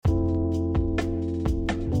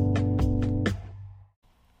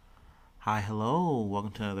Hi, hello.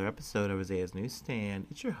 Welcome to another episode of Isaiah's Newsstand.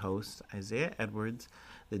 It's your host, Isaiah Edwards.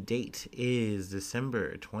 The date is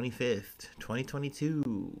December 25th,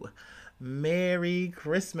 2022. Merry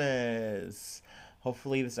Christmas!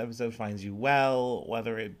 Hopefully, this episode finds you well,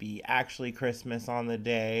 whether it be actually Christmas on the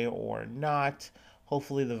day or not.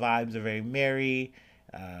 Hopefully, the vibes are very merry,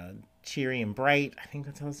 uh, cheery, and bright. I think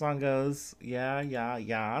that's how the song goes.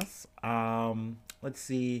 Yes. Let's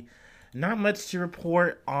see. Not much to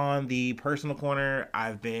report on the personal corner.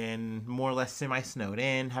 I've been more or less semi snowed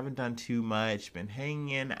in. Haven't done too much. Been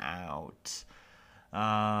hanging out.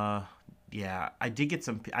 Uh, yeah, I did get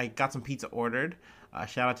some. I got some pizza ordered.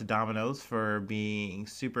 Shout out to Domino's for being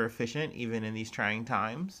super efficient even in these trying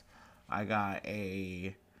times. I got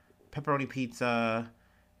a pepperoni pizza,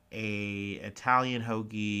 a Italian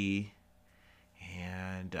hoagie,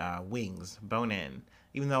 and wings, bone in.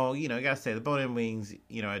 Even though, you gotta say, the bone in wings,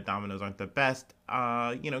 at Domino's aren't the best.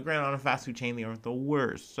 Granted, on a fast food chain, they aren't the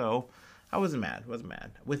worst. So I wasn't mad. Wasn't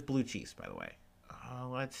mad. With blue cheese, by the way.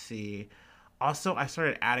 Let's see. Also, I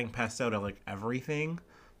started adding pesto to like everything.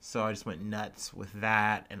 So I just went nuts with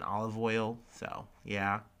that and olive oil. So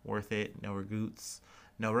yeah, worth it. No regrets.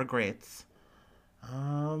 No regrets.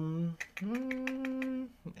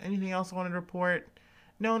 Anything else I wanted to report?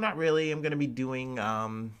 No, not really. I'm gonna be doing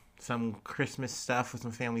some Christmas stuff with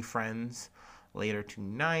some family friends later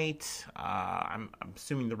tonight. I'm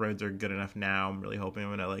assuming the roads are good enough now. I'm really hoping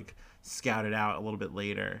I'm gonna like scout it out a little bit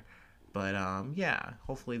later. But yeah,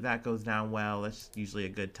 hopefully that goes down well. That's usually a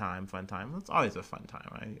good time, fun time. It's always a fun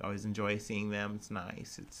time. I always enjoy seeing them. It's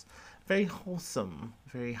nice. It's very wholesome,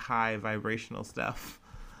 very high vibrational stuff.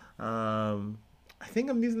 Um, I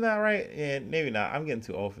think I'm using that right. Yeah, maybe not. I'm getting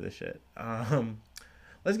too old for this shit.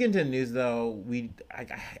 Let's get into the news though.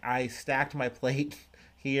 I stacked my plate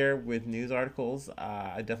here with news articles.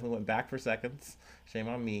 I definitely went back for seconds. Shame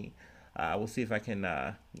on me. We'll see if I can,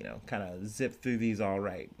 kind of zip through these all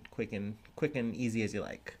right, quick and easy as you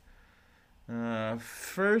like.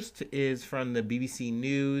 First is from the BBC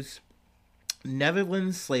News.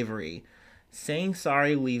 Netherlands slavery. Saying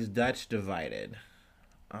sorry leaves Dutch divided.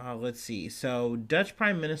 Let's see. So Dutch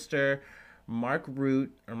Prime Minister Mark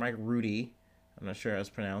Rutte, I'm not sure how it's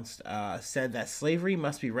pronounced, said that slavery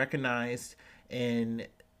must be recognized in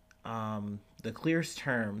the clearest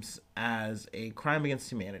terms as a crime against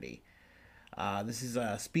humanity. This is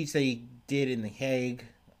a speech that he did in The Hague.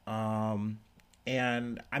 And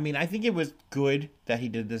I mean, I think it was good that he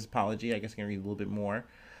did this apology. I guess I can read a little bit more.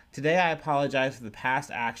 Today, I apologize for the past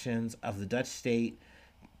actions of the Dutch state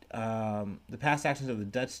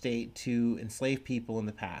to enslave people in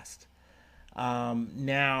the past.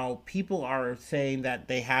 Now, people are saying that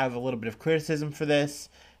they have a little bit of criticism for this,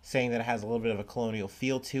 saying that it has a little bit of a colonial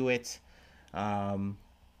feel to it. Um,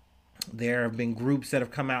 there have been groups that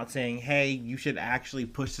have come out saying, hey, you should actually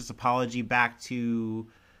push this apology back to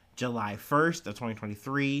July 1st of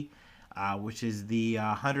 2023, which is the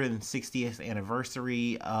 160th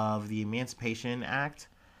anniversary of the Emancipation Act.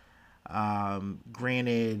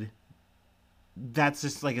 Granted, that's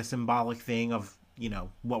just like a symbolic thing of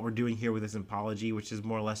what we're doing here with this apology, which is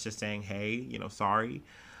more or less just saying, hey, sorry.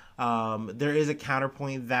 There is a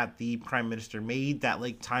counterpoint that the prime minister made that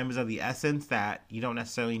like time is of the essence, that you don't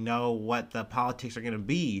necessarily know what the politics are going to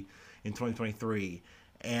be in 2023,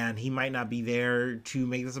 and he might not be there to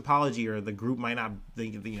make this apology, or the group might not,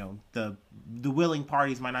 the willing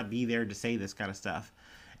parties might not be there to say this kind of stuff.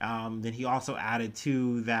 Then he also added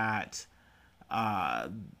to that uh,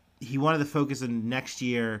 he wanted the focus in next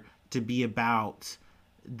year to be about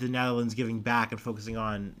the Netherlands giving back and focusing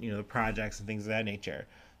on the projects and things of that nature.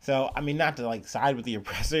 So I mean, not to like side with the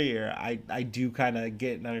oppressor here, I do kind of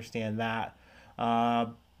get and understand that. Uh,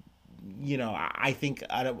 I think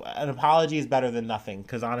an apology is better than nothing,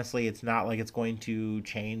 because honestly, it's not like it's going to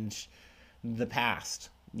change the past.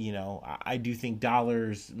 I do think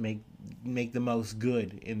dollars make the most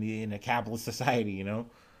good in a capitalist society.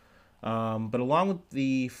 But along with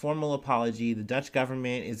the formal apology, the Dutch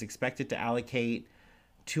government is expected to allocate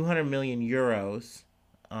 200 million euros,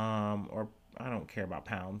 or I don't care about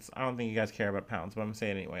pounds. I don't think you guys care about pounds, but I'm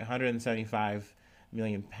saying it anyway. 175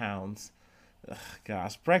 million pounds. Ugh,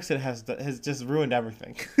 gosh, Brexit has just ruined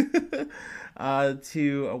everything.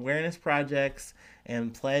 To awareness projects,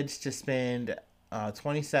 and pledge to spend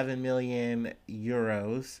 27 million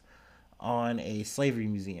euros on a slavery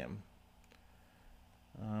museum.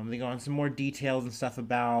 They go on some more details and stuff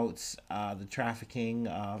about the trafficking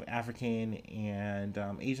of African and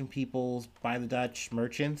Asian peoples by the Dutch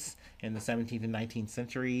merchants in the 17th and 19th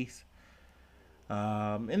centuries.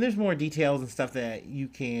 And there's more details and stuff that you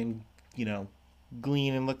can,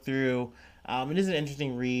 glean and look through. It is an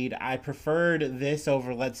interesting read. I preferred this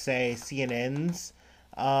over, let's say, CNN's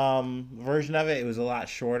version of it. It was a lot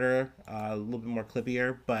shorter, a little bit more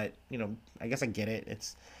clippier, but I guess I get it.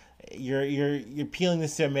 It's you're peeling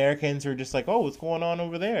this to Americans who are just like, oh, what's going on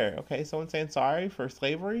over there? Okay, someone's saying sorry for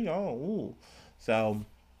slavery. Oh, ooh. So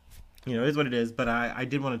it is what it is. But I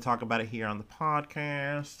did want to talk about it here on the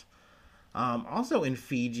podcast. Also in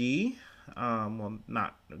Fiji, well,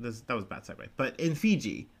 not this. That was a bad segue. But in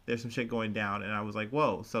Fiji, there's some shit going down, and I was like,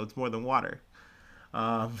 whoa. So it's more than water.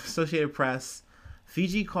 Associated Press.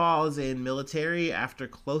 Fiji calls in military after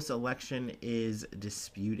close election is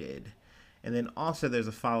disputed. And then also there's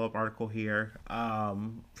a follow-up article here,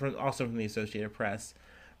 from the Associated Press.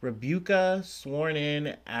 Rabuka sworn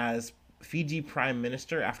in as Fiji Prime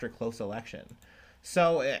Minister after close election.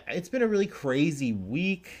 So it's been a really crazy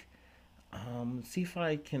week. Let's see if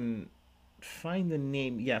I can find the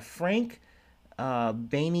name. Yeah, Frank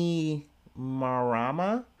Bainimarama.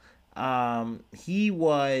 He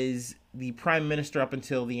was the Prime Minister up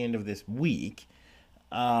until the end of this week.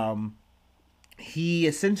 He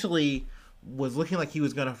essentially was looking like he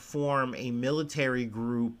was going to form a military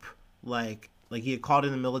group, like he had called in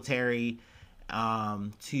the military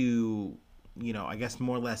to, I guess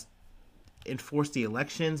more or less enforce the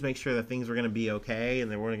elections, make sure that things were going to be okay and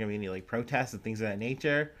there weren't going to be any like protests and things of that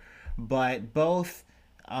nature. But both,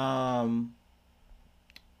 what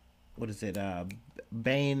is it?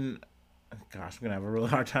 Bain, gosh, I'm going to have a really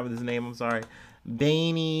hard time with his name. I'm sorry.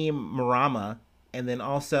 Bainimarama and then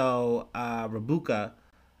also Rabuka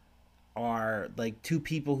are like two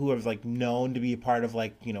people who are like known to be a part of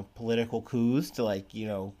like political coups to like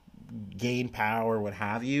gain power, what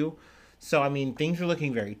have you. So I mean things are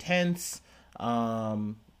looking very tense.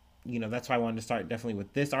 That's why I wanted to start definitely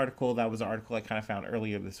with this article. That was an article I kind of found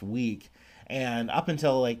earlier this week, and up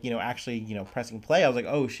until actually pressing play, I was like,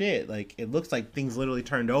 oh shit, like it looks like things literally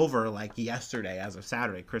turned over like yesterday as of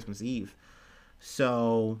Saturday, Christmas Eve.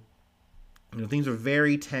 So things were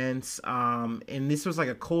very tense, and this was like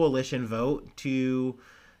a coalition vote to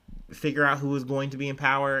figure out who was going to be in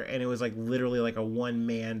power, and it was like literally like a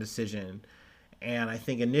one-man decision. And I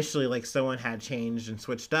think initially like someone had changed and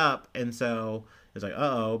switched up, and so it was like,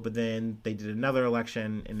 uh-oh, but then they did another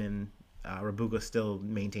election, and then Rabuka still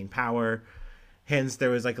maintained power. Hence, there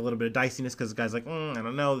was like a little bit of diciness because the guy's like, I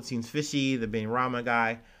don't know, it seems fishy, the Bainimarama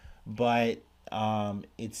guy. But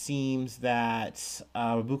it seems that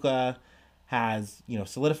Rabuka has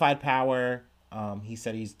solidified power. He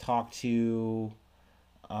said he's talked to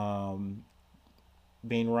Bainimarama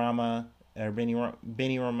or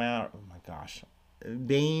Bainimarama. Oh my gosh,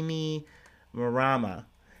 Bainimarama,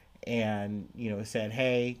 and said,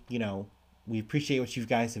 hey, we appreciate what you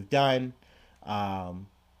guys have done.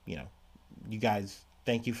 You guys,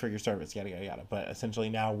 thank you for your service, yada yada yada. But essentially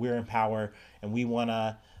now we're in power and we want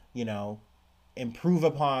to improve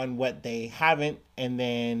upon what they haven't, and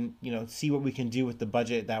then see what we can do with the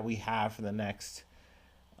budget that we have for the next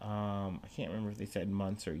I can't remember if they said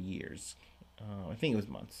months or years. I think it was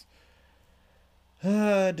months.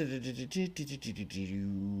 But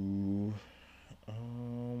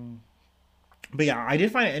yeah, I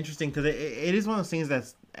did find it interesting because it is one of those things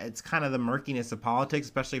it's kind of the murkiness of politics,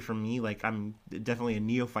 especially for me. Like I'm definitely a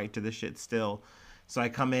neophyte to this shit still. So I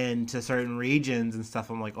come into certain regions and stuff.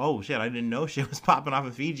 I'm like, oh shit, I didn't know shit was popping off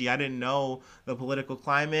in Fiji. I didn't know the political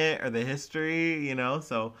climate or the history,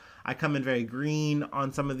 So I come in very green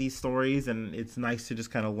on some of these stories, and it's nice to just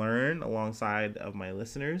kind of learn alongside of my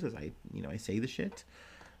listeners as I say the shit.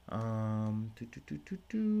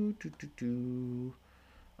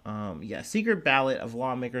 Secret ballot of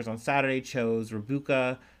lawmakers on Saturday chose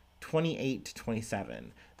Rabuka 28 to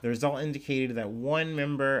 27. The result indicated that one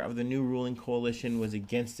member of the new ruling coalition was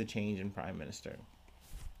against the change in prime minister.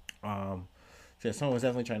 So someone was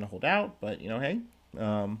definitely trying to hold out, but hey.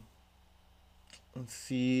 Let's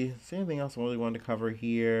see. Is there anything else I really wanted to cover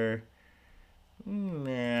here?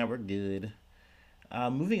 Nah, we're good.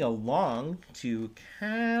 Moving along to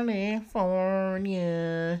California.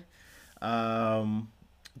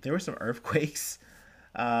 There were some earthquakes.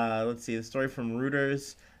 Let's see. The story from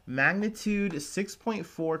Reuters. Magnitude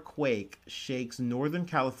 6.4 quake shakes Northern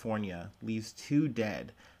California, leaves 2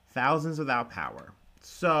 dead, thousands without power.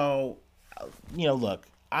 So, look,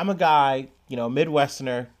 I'm a guy,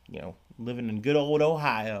 Midwesterner, living in good old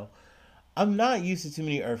Ohio. I'm not used to too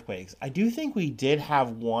many earthquakes. I do think we did have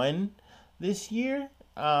one this year,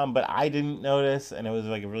 but I didn't notice, and it was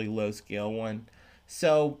like a really low scale one.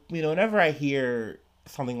 So, whenever I hear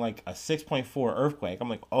something like a 6.4 earthquake, I'm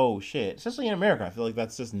like, oh shit. Especially in America, I feel like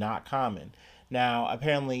that's just not common. Now,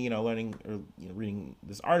 apparently, learning or reading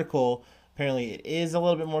this article, Apparently, it is a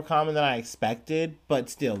little bit more common than I expected, but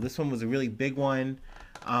still, this one was a really big one.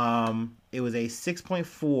 It was a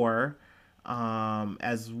 6.4.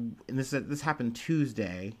 As and this happened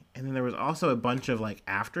Tuesday, and then there was also a bunch of like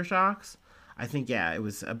aftershocks. I think yeah, it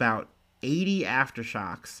was about 80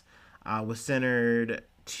 aftershocks. Was centered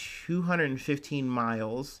 215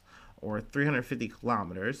 miles or 350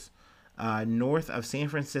 kilometers north of San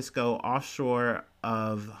Francisco, offshore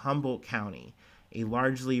of Humboldt County, a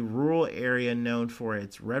largely rural area known for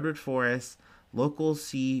its redwood forests, local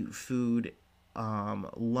seafood,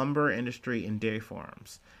 lumber industry, and dairy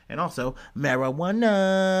farms. And also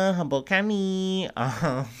marijuana, Humboldt County.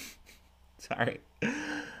 Sorry.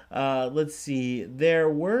 Let's see. There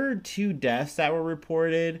were two deaths that were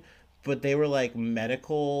reported, but they were like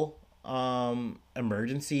medical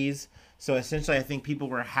emergencies. So essentially, I think people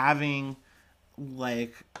were having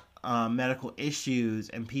like medical issues,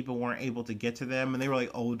 and people weren't able to get to them, and they were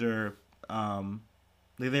like older,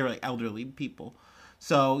 they were like elderly people.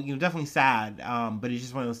 So definitely sad. But it's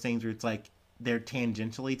just one of those things where it's like they're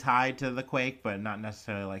tangentially tied to the quake, but not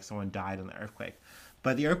necessarily like someone died in the earthquake.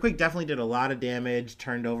 But the earthquake definitely did a lot of damage,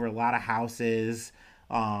 turned over a lot of houses.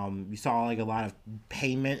 You saw like a lot of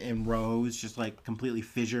pavement and roads just like completely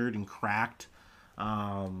fissured and cracked.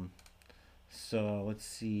 Um, so let's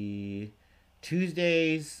see.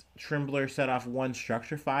 Tuesday's Trembler set off one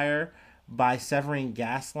structure fire by severing the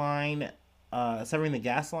gas line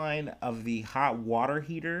of the hot water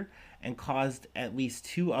heater, and caused at least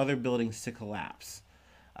two other buildings to collapse.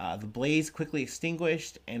 The blaze quickly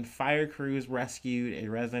extinguished, and fire crews rescued a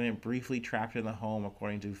resident briefly trapped in the home,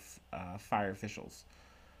 according to fire officials.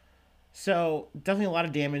 So definitely a lot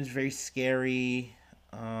of damage, very scary.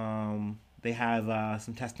 They have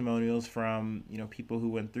some testimonials from people who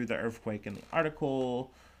went through the earthquake in the article.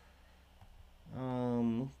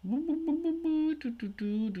 Um,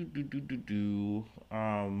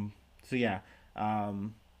 so yeah,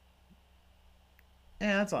 um,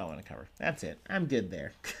 yeah, that's all I want to cover. That's it. I'm good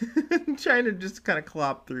there. I'm trying to just kind of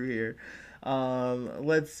clop through here.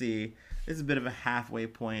 Let's see. This is a bit of a halfway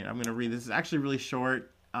point. I'm gonna read this. It's actually really short.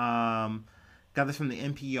 Got this from the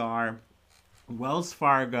NPR. Wells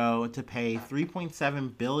Fargo to pay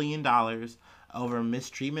 $3.7 billion over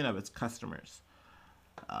mistreatment of its customers.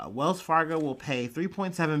 Wells Fargo will pay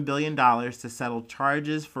 $3.7 billion to settle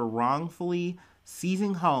charges for wrongfully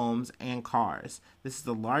seizing homes and cars. This is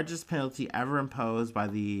the largest penalty ever imposed by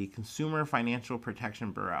the Consumer Financial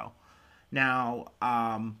Protection Bureau. Now,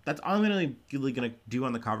 that's all I'm really going to do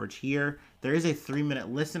on the coverage here. There is a 3-minute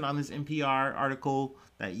listen on this NPR article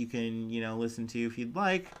that you can, listen to if you'd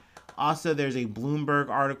like. Also, there's a Bloomberg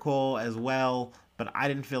article as well, but I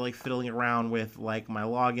didn't feel like fiddling around with like my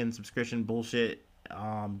login subscription bullshit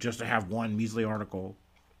just to have one measly article.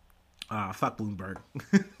 Fuck Bloomberg.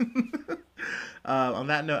 On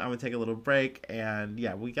that note, I'm gonna take a little break, and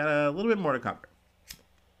yeah, we got a little bit more to cover.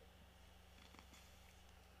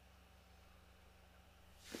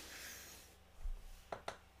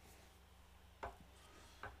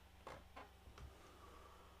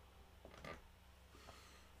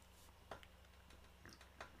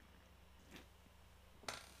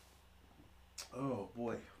 Oh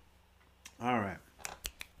boy. All right.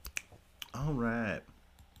 All right.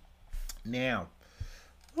 Now,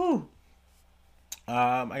 whew,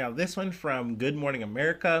 I got this one from Good Morning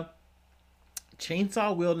America.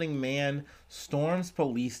 Chainsaw wielding man storms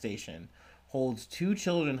police station, holds two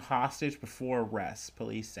children hostage before arrest,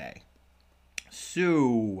 police say.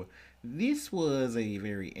 So, this was a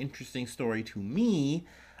very interesting story to me.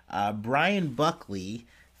 Brian Buckley,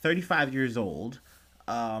 35 years old.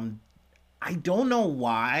 Um, I don't know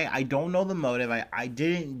why. I don't know the motive. I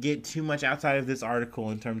didn't get too much outside of this article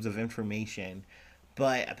in terms of information.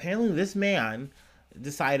 But apparently, this man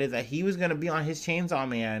decided that he was going to be on his Chainsaw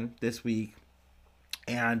Man this week.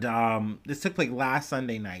 And this took like last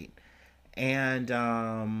Sunday night. And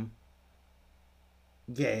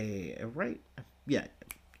yeah, right? Yeah.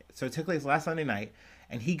 So it took place last Sunday night.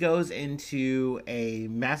 And he goes into a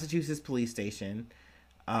Massachusetts police station.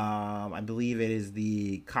 I believe it is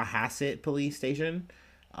the Cohasset police station.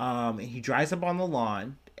 And he drives up on the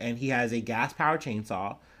lawn, and he has a gas powered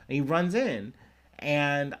chainsaw, and he runs in.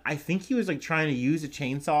 And I think he was like trying to use a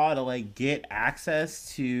chainsaw to like get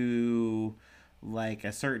access to like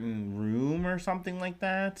a certain room or something like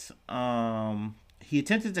that. He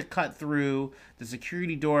attempted to cut through the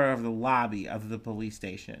security door of the lobby of the police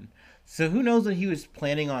station. So who knows what he was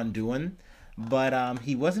planning on doing? But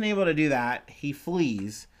he wasn't able to do that. He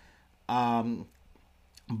flees. Um,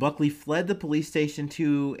 Buckley fled the police station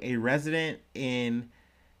to a residence in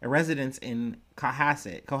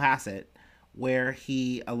Cohasset, where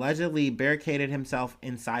he allegedly barricaded himself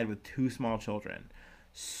inside with two small children.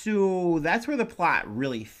 So that's where the plot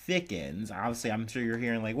really thickens. Obviously, I'm sure you're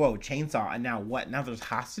hearing like, "Whoa, chainsaw!" And now what? Now there's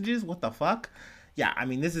hostages? What the fuck? Yeah, I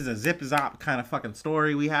mean, this is a zip zop kind of fucking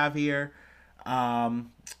story we have here.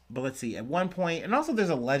 Um, but let's see. At one point, and also there's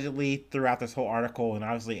allegedly throughout this whole article, and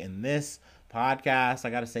obviously in this podcast, I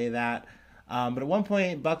got to say that. But at one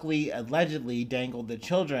point, Buckley allegedly dangled the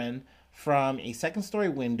children from a second story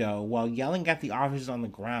window while yelling at the officers on the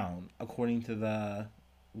ground, according to the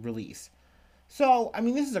release. So, I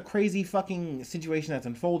mean, this is a crazy fucking situation that's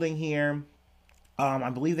unfolding here. I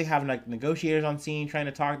believe they have like negotiators on scene trying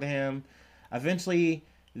to talk to him. Eventually,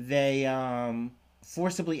 they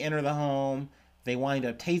forcibly enter the home. They wind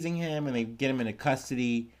up tasing him and they get him into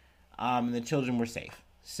custody. And the children were safe.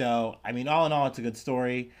 So, I mean, all in all, it's a good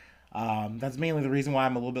story. That's mainly the reason why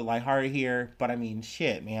I'm a little bit lighthearted here. But I mean,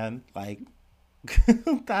 shit, man. Like,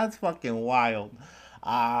 that's fucking wild.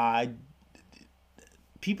 Uh,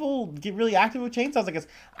 People get really active with chainsaws, I guess.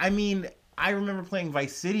 I mean, I remember playing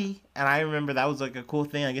Vice City, and I remember that was like a cool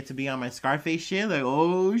thing. I get to be on my Scarface shit, like,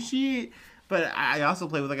 oh shit. But I also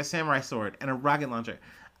play with like a samurai sword and a rocket launcher.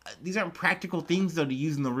 These aren't practical things though to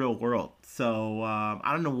use in the real world. So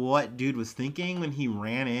I don't know what dude was thinking when he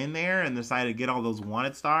ran in there and decided to get all those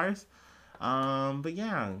wanted stars. But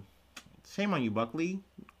yeah, shame on you, Buckley.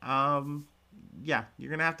 Yeah,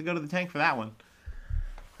 you're gonna have to go to the tank for that one.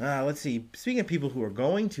 Let's see. Speaking of people who are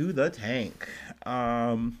going to the tank,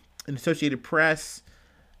 in Associated Press,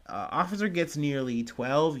 officer gets nearly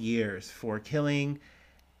 12 years for killing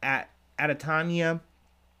at Adetanya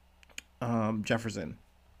Jefferson.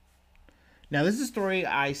 Now, this is a story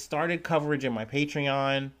I started coverage in my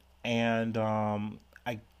Patreon, and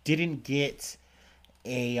I didn't get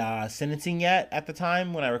a sentencing yet at the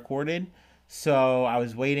time when I recorded, so I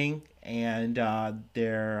was waiting, and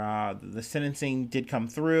the sentencing did come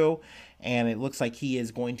through, and it looks like he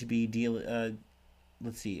is going to be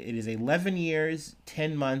let's see, it is 11 years,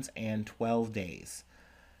 10 months, and 12 days.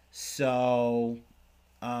 So,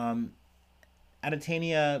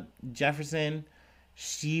 Adetanya Jefferson,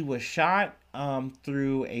 she was shot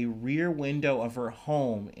through a rear window of her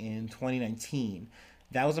home in 2019.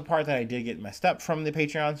 That was a part that I did get messed up from the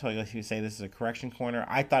Patreon, so I guess you could say this is a correction corner.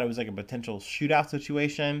 I thought it was like a potential shootout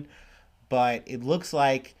situation, but it looks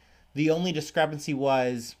like the only discrepancy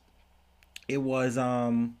was it was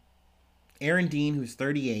Aaron Dean, who's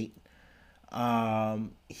 38.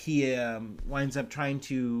 He winds up trying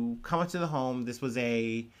to come up to the home. This was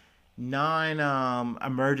a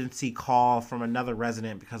non-emergency call from another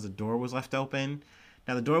resident because the door was left open.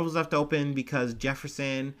 Now, the door was left open because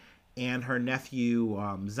Jefferson and her nephew,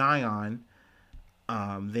 Zion,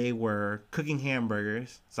 they were cooking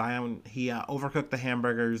hamburgers. Zion, he overcooked the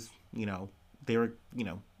hamburgers. You know, they were,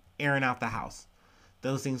 airing out the house.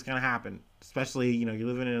 Those things kind of happen. Especially, you're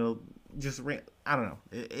living in I don't know.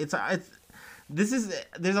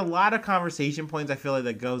 There's a lot of conversation points I feel like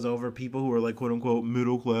that goes over people who are like quote unquote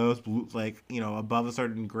middle class, like, above a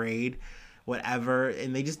certain grade, whatever,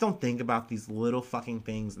 and they just don't think about these little fucking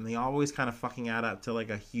things, and they always kind of fucking add up to like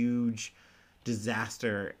a huge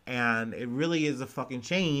disaster. And it really is a fucking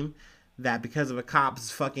shame that because of a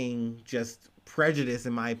cop's fucking just prejudice,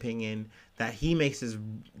 in my opinion, that he makes this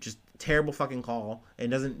just terrible fucking call and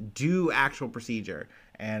doesn't do actual procedure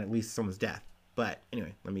and at least someone's death. But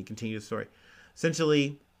anyway, let me continue the story.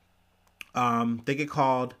 Essentially, they get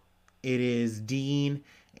called. It is Dean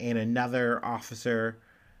and another officer.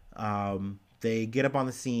 They get up on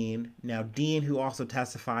the scene. Now, Dean, who also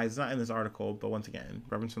testifies, not in this article, but once again,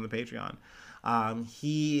 reference from the Patreon,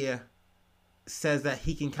 he says that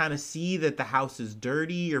he can kind of see that the house is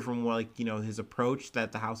dirty, or from his approach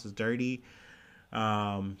that the house is dirty.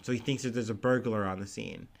 So he thinks that there's a burglar on the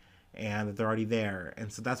scene and that they're already there.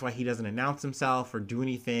 And so that's why he doesn't announce himself or do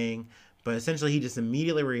anything. But essentially he just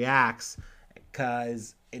immediately reacts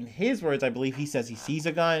because, in his words, I believe he says he sees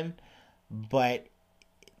a gun, but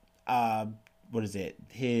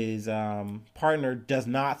his partner does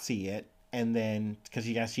not see it. And then,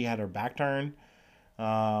 because she had her back turned,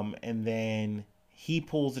 and then he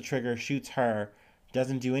pulls the trigger, shoots her,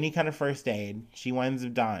 doesn't do any kind of first aid. She winds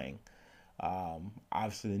up dying.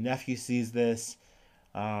 Obviously, the nephew sees this.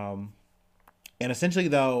 And essentially,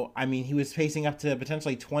 though, I mean, he was facing up to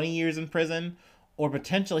potentially 20 years in prison, or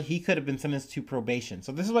potentially he could have been sentenced to probation.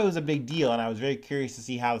 So this is why it was a big deal, and I was very curious to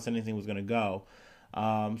see how the sentencing was going to go.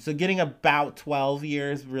 So getting about 12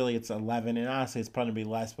 years, really it's 11, and honestly it's probably going to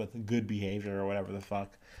be less with good behavior or whatever the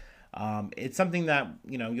fuck. It's something that,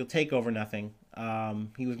 you'll take over nothing.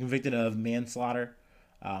 He was convicted of manslaughter.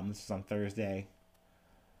 This was on Thursday.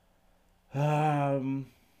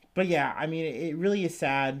 But yeah, I mean, it really is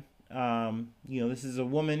sad. This is a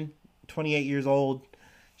woman, 28 years old.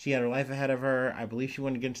 She had her life ahead of her. I believe she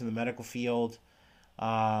wanted to get into the medical field.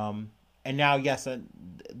 Um, and now, yes,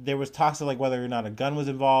 there was talks of like whether or not a gun was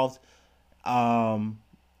involved. Um,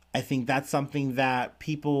 I think that's something that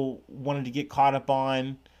people wanted to get caught up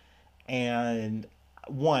on. And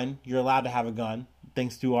one, you're allowed to have a gun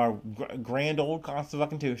thanks to our grand old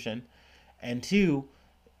Constitution. And two,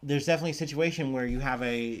 there's definitely a situation where you have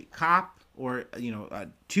a cop or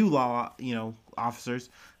two law officers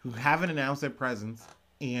who haven't announced their presence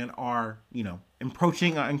and are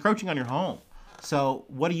encroaching on your home. So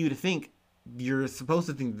what are you to think? You're supposed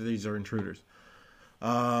to think that these are intruders.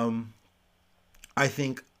 Um, I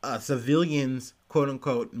think a civilian's quote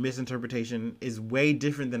unquote misinterpretation is way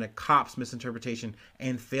different than a cop's misinterpretation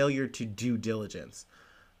and failure to due diligence.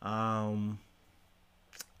 Um,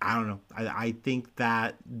 I don't know. I think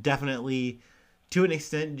that definitely, to an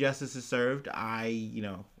extent, justice is served. I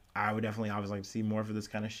would definitely always like to see more for this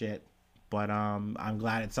kind of shit, but I'm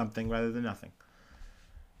glad it's something rather than nothing.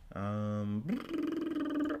 Um,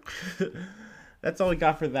 that's all we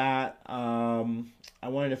got for that. I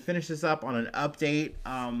wanted to finish this up on an update.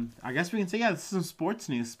 I guess we can say, yeah, this is some sports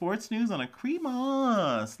news. Sports news on a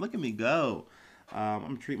Cremas. Look at me go. I'm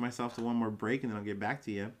going to treat myself to one more break and then I'll get back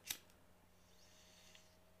to you.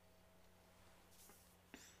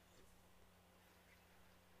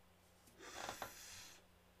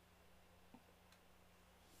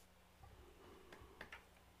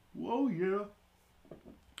 Whoa, yeah.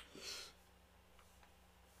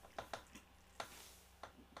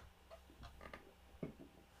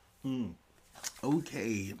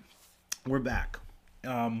 Okay, we're back.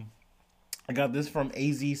 I got this from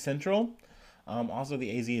AZ Central. Also,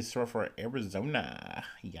 the AZ is short for Arizona.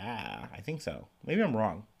 Yeah, I think so. Maybe I'm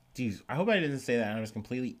wrong. Jeez, I hope I didn't say that. And I was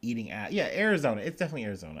completely eating at. Yeah, Arizona. It's definitely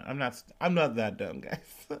Arizona. I'm not. I'm not that dumb, guys.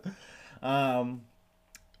 um,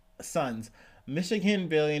 Sons, Michigan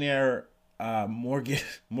billionaire, mortgage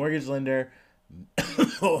lender.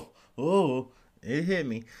 oh, oh, it hit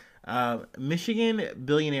me. Michigan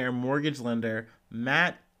billionaire mortgage lender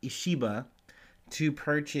Matt Ishiba to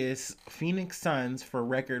purchase Phoenix Suns for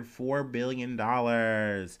record $4 billion.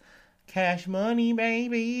 Cash money,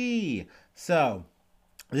 baby. So,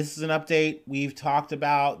 this is an update. We've talked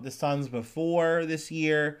about the Suns before this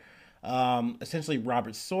year. Essentially,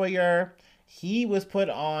 Robert Sawyer. He was put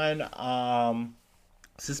on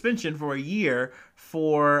suspension for a year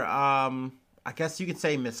for I guess you could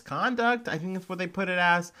say misconduct. I think that's what they put it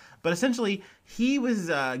as. But essentially, he was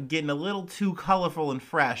getting a little too colorful and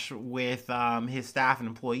fresh with his staff and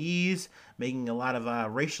employees, making a lot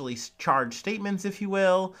of racially charged statements, if you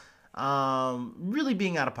will, really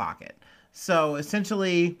being out of pocket. So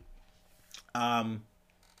essentially,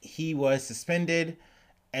 he was suspended.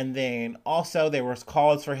 And then also, there was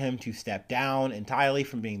calls for him to step down entirely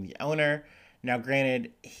from being the owner. Now,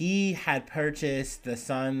 granted, he had purchased the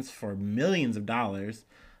Suns for millions of dollars.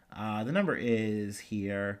 The number is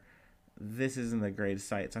here. This isn't the greatest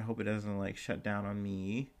site, so I hope it doesn't like shut down on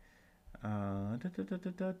me. Oh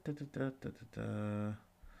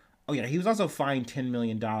yeah, he was also fined $10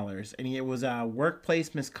 million, and it was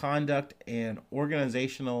workplace misconduct and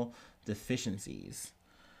organizational deficiencies.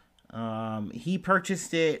 He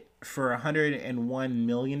purchased it for $101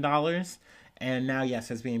 million, and now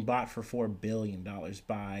yes, it's being bought for $4 billion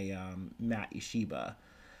by Matt Ishiba.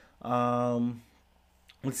 Um,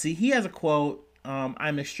 let's see. He has a quote.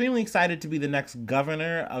 I'm extremely excited to be the next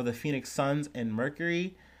governor of the Phoenix Suns and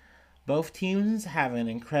Mercury. Both teams have an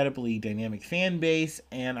incredibly dynamic fan base,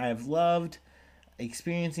 and I have loved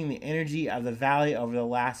experiencing the energy of the Valley over the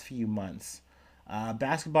last few months.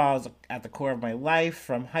 Basketball is at the core of my life,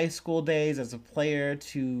 from high school days as a player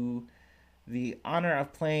to the honor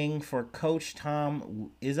of playing for Coach Tom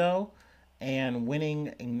Izzo and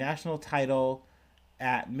winning a national title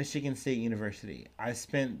at Michigan State University. I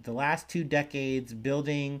spent the last 2 decades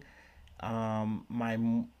building my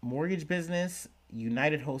mortgage business,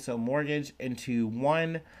 United Wholesale Mortgage, into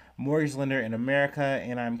one mortgage lender in America,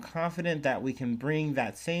 and I'm confident that we can bring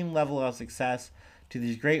that same level of success to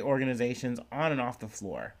these great organizations on and off the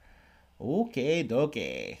floor. Okay,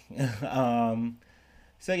 dokie.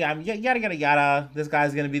 So yeah, yada yada yada. This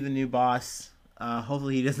guy's gonna be the new boss.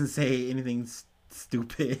 Hopefully he doesn't say anything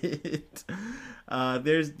stupid.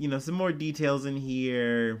 There's some more details in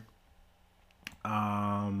here.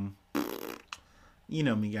 You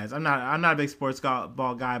know me, guys. I'm not a big sports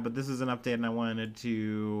ball guy, but this is an update, and I wanted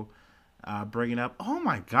to bring it up. Oh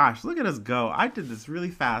my gosh, look at us go! I did this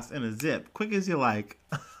really fast in a zip, quick as you like.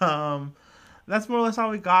 That's more or less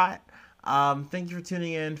all we got. Thank you for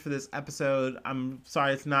tuning in for this episode. I'm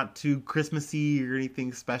sorry it's not too Christmassy or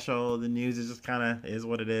anything special. The news is just kind of is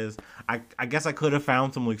what it is. I guess I could have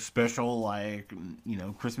found some like special like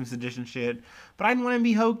Christmas edition shit, but I didn't want to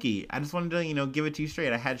be hokey. I just wanted to give it to you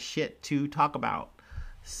straight. I had shit to talk about.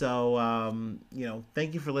 So,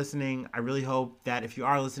 thank you for listening. I really hope that if you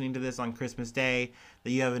are listening to this on Christmas Day,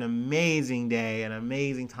 that you have an amazing day, an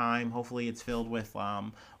amazing time. Hopefully, it's filled with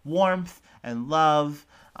warmth and love.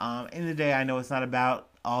 In the day, I know it's not about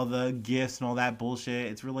all the gifts and all that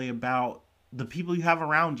bullshit. It's really about the people you have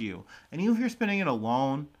around you. And even if you're spending it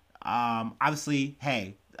alone, obviously,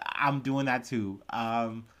 hey, I'm doing that too.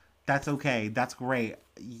 That's okay. That's great.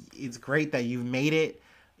 It's great that you've made it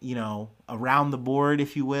around the board,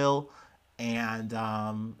 if you will. And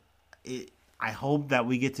I hope that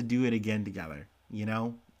we get to do it again together,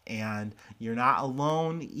 and you're not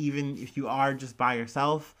alone, even if you are just by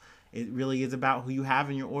yourself. It really is about who you have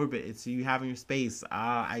in your orbit. It's who you have in your space.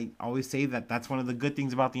 I always say that that's one of the good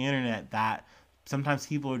things about the internet, that sometimes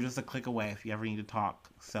people are just a click away if you ever need to talk.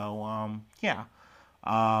 So, yeah.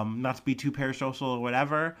 Not to be too parasocial or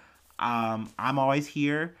whatever. I'm always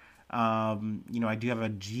here. I do have a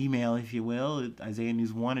Gmail, if you will,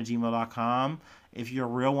 IsaiahNews1@gmail.com. If you're a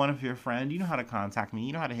real one, if you're a friend, you know how to contact me.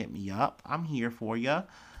 You know how to hit me up. I'm here for you.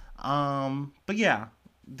 But yeah,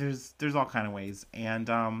 there's all kind of ways. And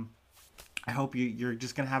I hope you're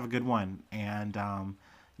just going to have a good one. And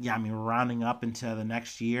yeah, I mean, we're rounding up into the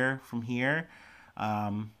next year from here.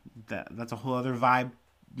 That's a whole other vibe.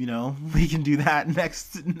 We can do that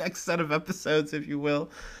next set of episodes, if you will.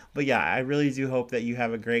 But yeah, I really do hope that you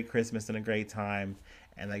have a great Christmas and a great time,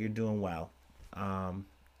 and that you're doing well.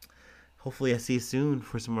 Hopefully I see you soon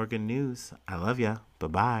for some more good news. I love ya.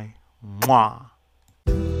 Bye-bye. Mwah.